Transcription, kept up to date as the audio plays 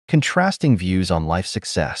Contrasting views on life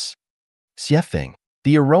success. Xiefeng.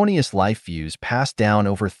 The erroneous life views passed down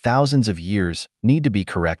over thousands of years need to be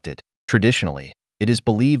corrected. Traditionally, it is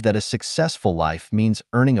believed that a successful life means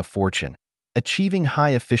earning a fortune, achieving high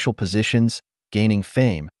official positions, gaining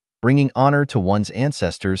fame, bringing honor to one's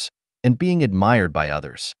ancestors, and being admired by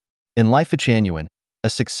others. In Life Genuine, a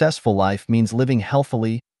successful life means living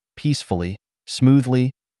healthily, peacefully,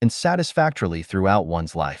 smoothly, and satisfactorily throughout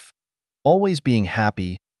one's life. Always being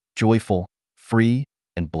happy, joyful, free,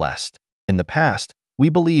 and blessed. In the past, we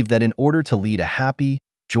believed that in order to lead a happy,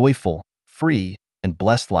 joyful, free, and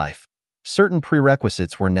blessed life, certain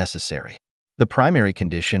prerequisites were necessary. The primary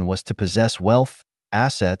condition was to possess wealth,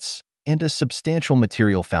 assets, and a substantial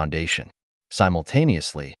material foundation.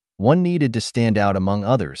 Simultaneously, one needed to stand out among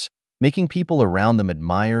others, making people around them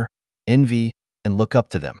admire, envy, and look up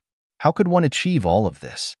to them. How could one achieve all of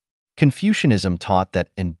this? Confucianism taught that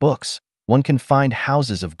in books, one can find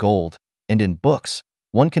houses of gold, and in books,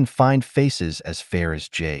 one can find faces as fair as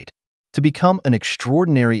jade. To become an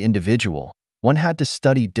extraordinary individual, one had to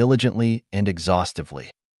study diligently and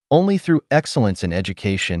exhaustively. Only through excellence in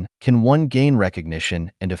education can one gain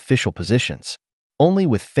recognition and official positions. Only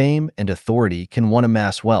with fame and authority can one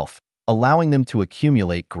amass wealth, allowing them to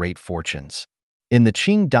accumulate great fortunes. In the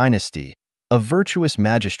Qing dynasty, a virtuous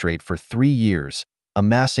magistrate for 3 years,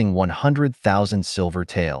 amassing 100,000 silver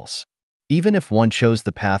taels. Even if one chose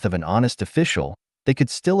the path of an honest official, they could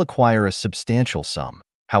still acquire a substantial sum.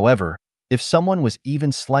 However, if someone was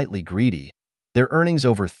even slightly greedy, their earnings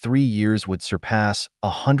over 3 years would surpass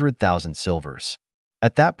 100,000 silvers.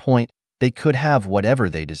 At that point, they could have whatever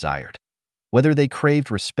they desired. Whether they craved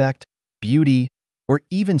respect, beauty, or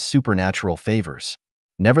even supernatural favors.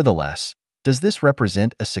 Nevertheless, does this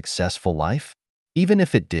represent a successful life? Even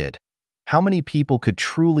if it did, how many people could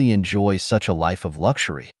truly enjoy such a life of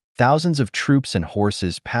luxury? Thousands of troops and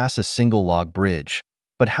horses pass a single log bridge,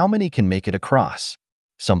 but how many can make it across?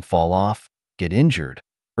 Some fall off, get injured,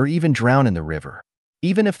 or even drown in the river.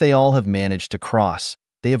 Even if they all have managed to cross,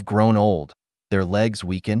 they have grown old, their legs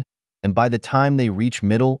weaken, and by the time they reach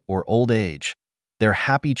middle or old age, their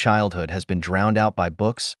happy childhood has been drowned out by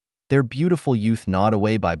books, their beautiful youth gnawed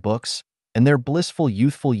away by books, and their blissful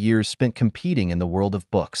youthful years spent competing in the world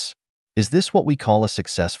of books. Is this what we call a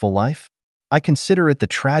successful life? I consider it the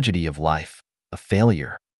tragedy of life, a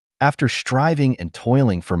failure. After striving and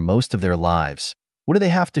toiling for most of their lives, what do they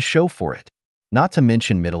have to show for it? Not to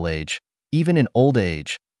mention middle age, even in old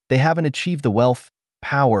age, they haven't achieved the wealth,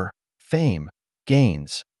 power, fame,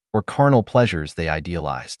 gains, or carnal pleasures they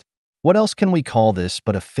idealized. What else can we call this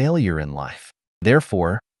but a failure in life?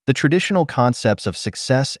 Therefore, the traditional concepts of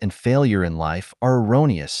success and failure in life are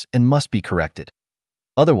erroneous and must be corrected.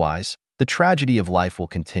 Otherwise, the tragedy of life will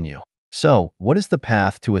continue. So, what is the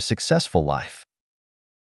path to a successful life?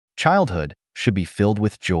 Childhood should be filled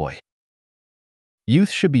with joy. Youth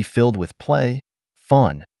should be filled with play,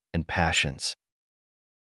 fun, and passions.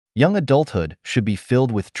 Young adulthood should be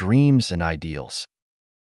filled with dreams and ideals.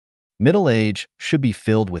 Middle age should be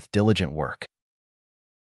filled with diligent work.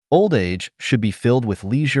 Old age should be filled with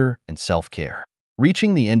leisure and self-care.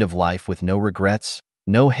 Reaching the end of life with no regrets,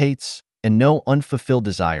 no hates, and no unfulfilled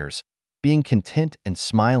desires, being content and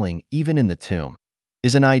smiling even in the tomb,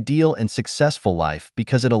 is an ideal and successful life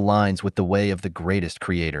because it aligns with the way of the greatest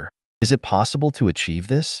creator. Is it possible to achieve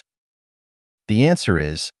this? The answer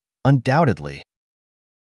is, undoubtedly.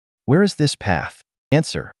 Where is this path?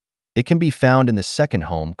 Answer: it can be found in the second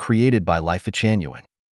home created by Life Genuine.